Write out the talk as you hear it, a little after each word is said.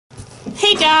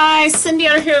Hey guys, Cindy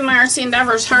out here with my RC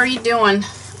Endeavors. How are you doing?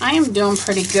 I am doing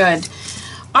pretty good.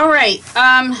 Alright,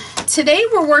 today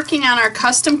we're working on our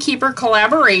custom keeper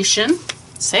collaboration.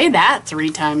 Say that 3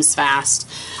 times fast.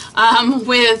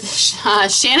 With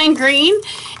Shannon Green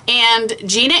and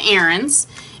Gina Ahrens.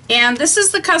 And this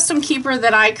is the custom keeper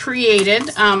that I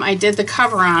created. I did the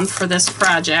cover on for this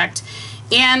project.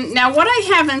 And now what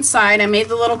I have inside, I made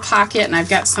the little pocket and I've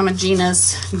got some of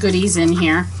Gina's goodies in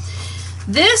here.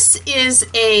 This is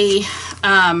a,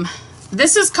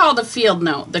 this is called a field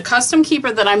note. The custom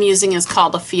keeper that I'm using is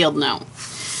called a field note.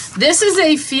 This is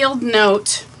a field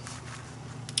note,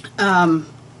 I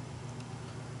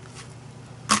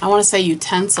want to say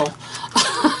utensil.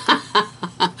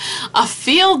 A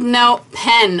field note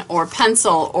pen or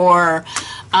pencil or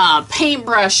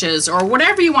paintbrushes or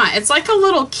whatever you want. It's like a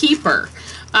little keeper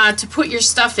to put your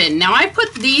stuff in. Now I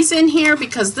put these in here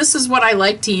because this is what I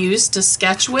like to use to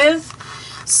sketch with.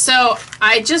 So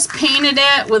I just painted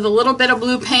it with a little bit of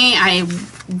blue paint. I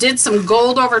did some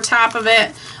gold over top of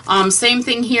it. Same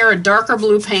thing here, a darker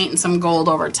blue paint and some gold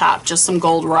over top, just some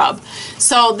gold rub.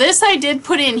 So this I did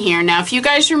put in here. Now if you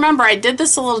guys remember, I did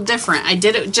this a little different. I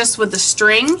did it just with the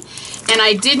string and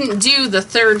I didn't do the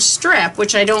third strip,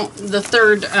 which I don't, the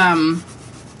third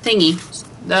thingy.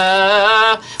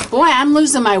 Boy, I'm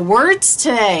losing my words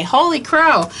today. Holy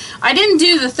crow. I didn't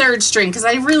do the third string because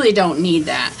I really don't need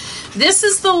that. This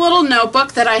is the little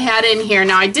notebook that I had in here.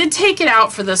 Now I did take it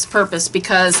out for this purpose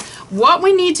because what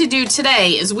we need to do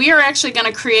today is we are actually going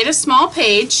to create a small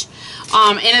page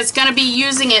and it's going to be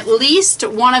using at least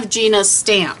one of Gina's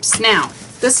stamps. Now,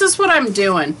 this is what I'm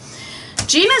doing.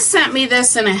 Gina sent me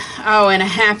this in a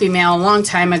Happy Mail a long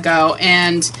time ago,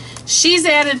 and she's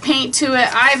added paint to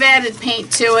it, I've added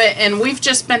paint to it, and we've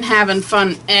just been having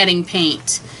fun adding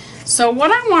paint. So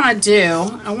what I want to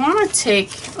do, I want to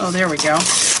take, oh there we go,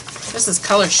 this is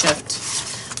color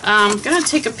shift. I'm going to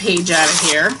take a page out of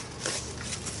here,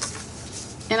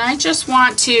 and I just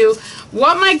want to,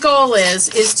 what my goal is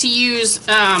to use,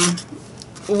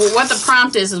 what the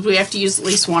prompt is we have to use at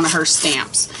least one of her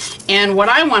stamps. And what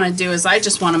I want to do is I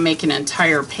just want to make an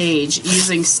entire page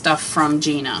using stuff from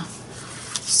Gina.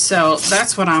 So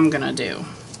that's what I'm going to do.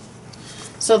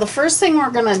 So the first thing we're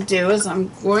going to do is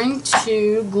I'm going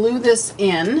to glue this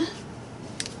in.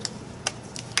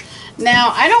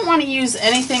 Now I don't want to use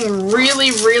anything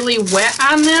really wet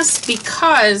on this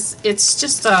because it's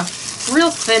just a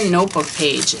real thin notebook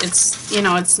page. It's, you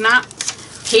know, it's not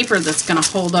paper that's going to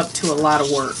hold up to a lot of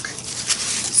work.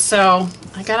 So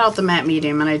I got out the matte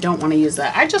medium and I don't want to use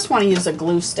that. I just want to use a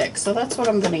glue stick, so that's what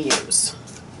I'm going to use.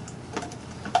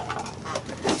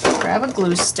 Grab a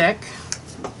glue stick,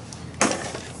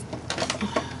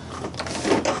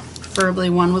 preferably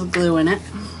one with glue in it,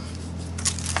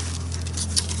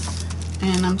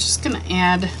 and I'm just going to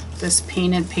add this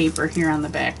painted paper here on the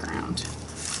background.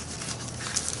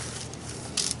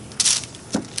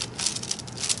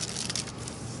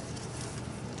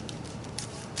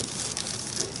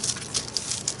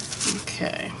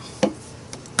 Okay,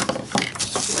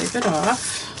 just wipe it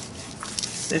off.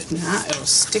 If not, it'll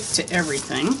stick to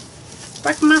everything.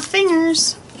 Like my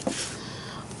fingers.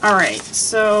 Alright,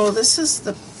 so this is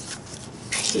the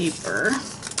paper.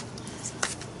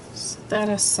 Set that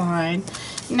aside.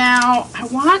 Now, I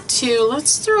want to,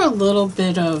 let's throw a little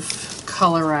bit of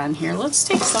color on here. Let's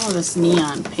take some of this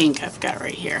neon pink I've got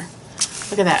right here.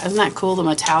 Look at that. Isn't that cool, the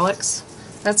metallics?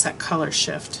 That's that color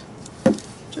shift.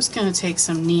 Just going to take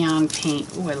some neon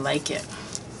paint. Ooh, I like it.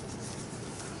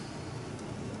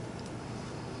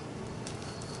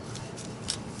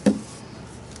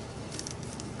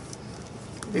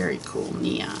 Very cool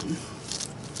neon.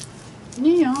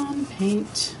 Neon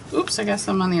paint. Oops, I got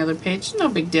some on the other page. No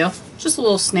big deal. Just a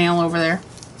little snail over there.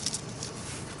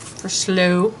 For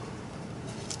slow.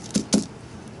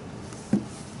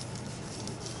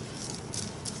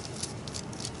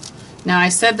 Now I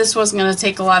said this wasn't going to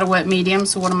take a lot of wet medium,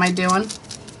 so what am I doing?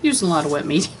 Using a lot of wet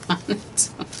medium on it.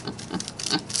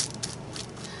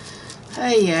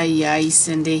 Ay,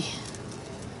 Cindy.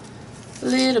 A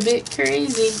little bit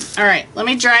crazy. Alright, let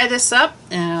me dry this up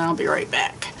and I'll be right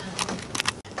back.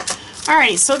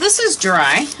 Alright, so this is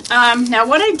dry. Now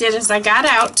what I did is I got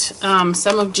out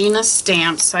some of Gina's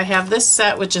stamps. I have this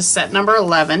set, which is set number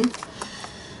 11,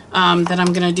 that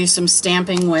I'm going to do some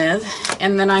stamping with.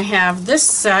 And then I have this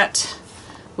set,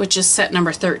 which is set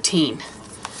number 13.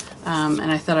 And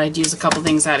I thought I'd use a couple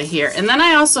things out of here. And then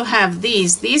I also have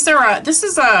these. These are, this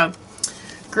is a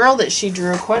girl that she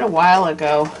drew quite a while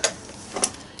ago.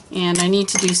 And I need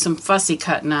to do some fussy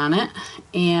cutting on it,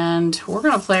 and we're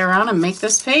going to play around and make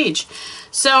this page.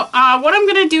 So what I'm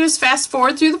going to do is fast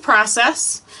forward through the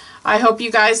process. I hope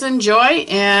you guys enjoy,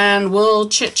 and we'll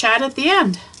chit chat at the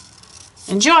end.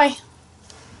 Enjoy.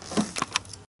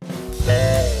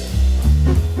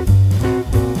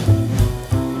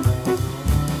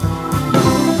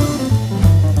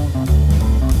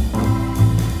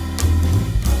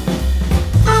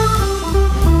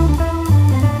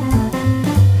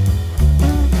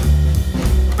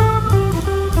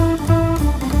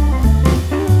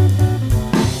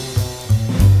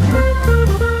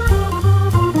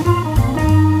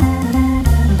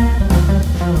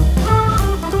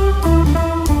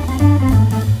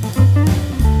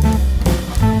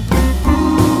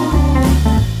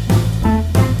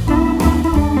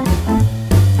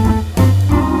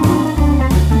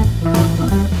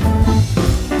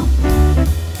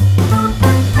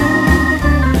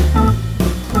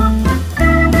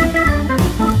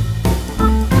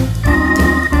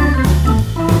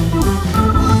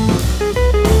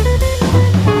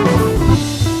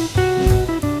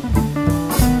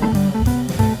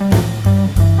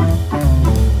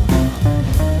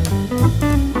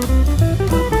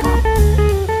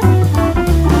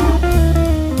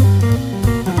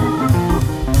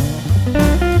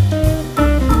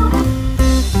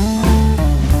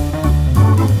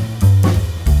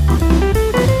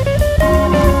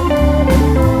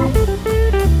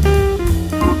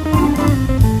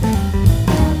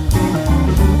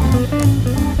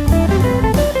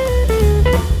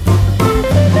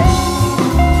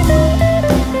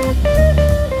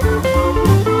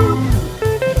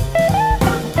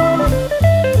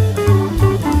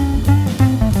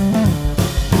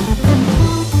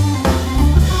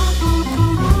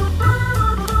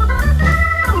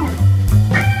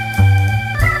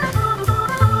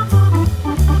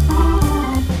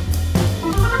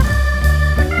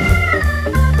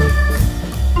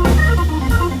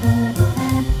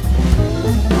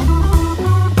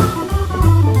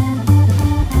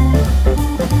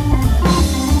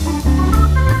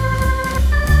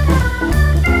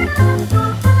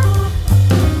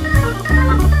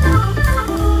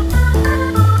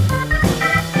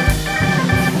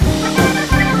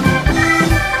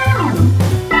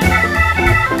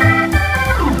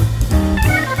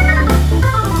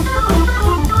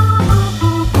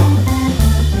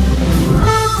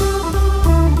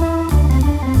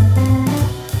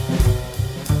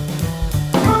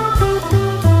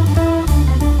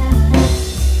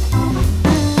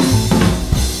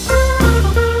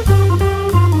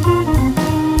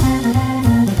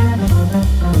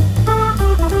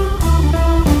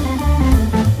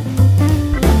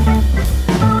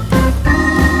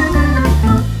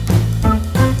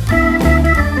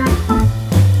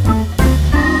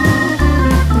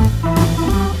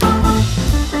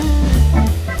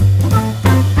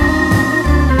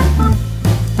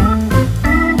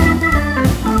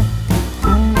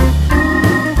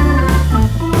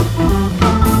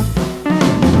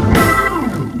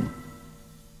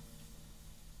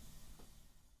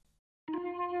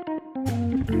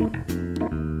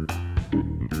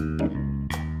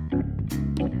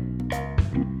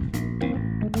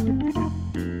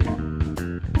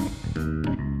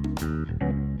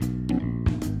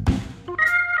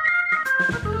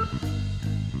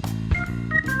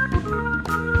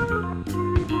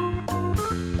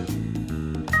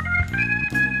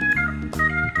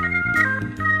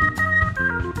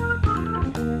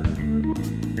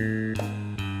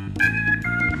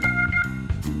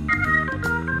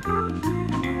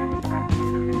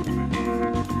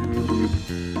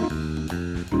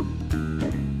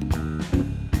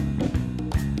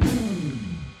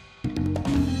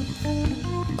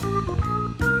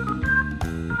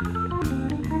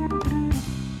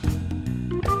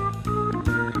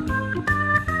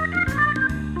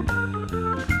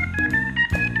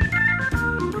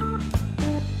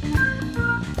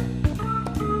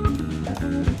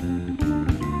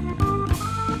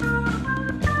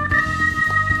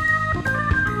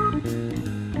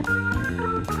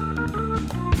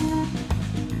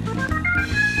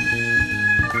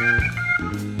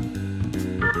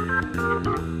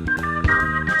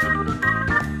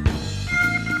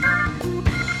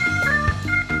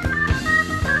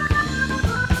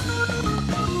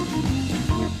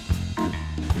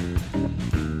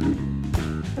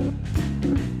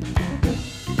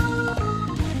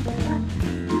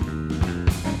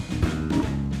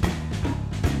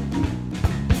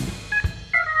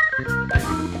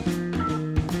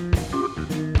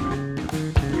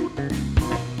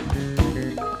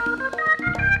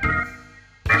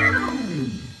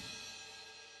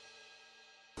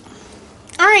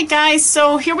 right, guys,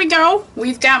 so here we go.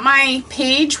 We've got my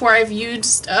page where I've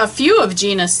used a few of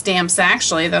Gina's stamps,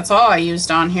 actually. That's all I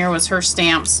used on here was her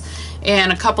stamps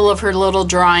and a couple of her little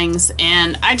drawings,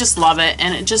 and I just love it.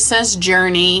 And it just says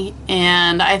Journey,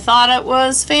 and I thought it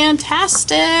was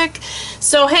fantastic.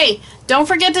 So, hey, don't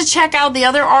forget to check out the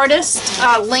other artists'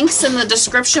 links in the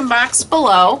description box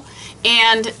below,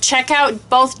 and check out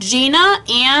both Gina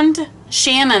and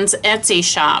Shannon's Etsy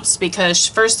shops, because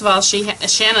first of all,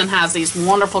 Shannon has these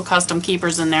wonderful custom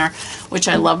keepers in there, which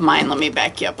I love mine. Let me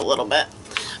back you up a little bit.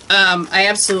 I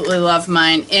absolutely love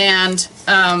mine. And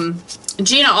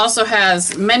Gina also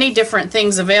has many different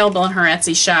things available in her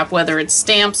Etsy shop, whether it's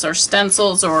stamps or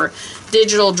stencils or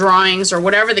digital drawings or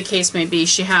whatever the case may be.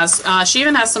 She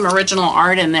even has some original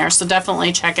art in there, so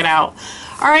definitely check it out.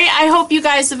 Alright, I hope you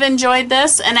guys have enjoyed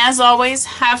this, and as always,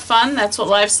 have fun. That's what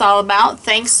life's all about.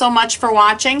 Thanks so much for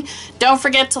watching. Don't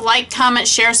forget to like, comment,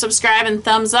 share, subscribe, and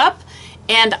thumbs up,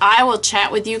 and I will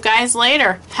chat with you guys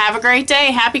later. Have a great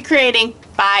day. Happy creating.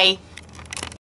 Bye.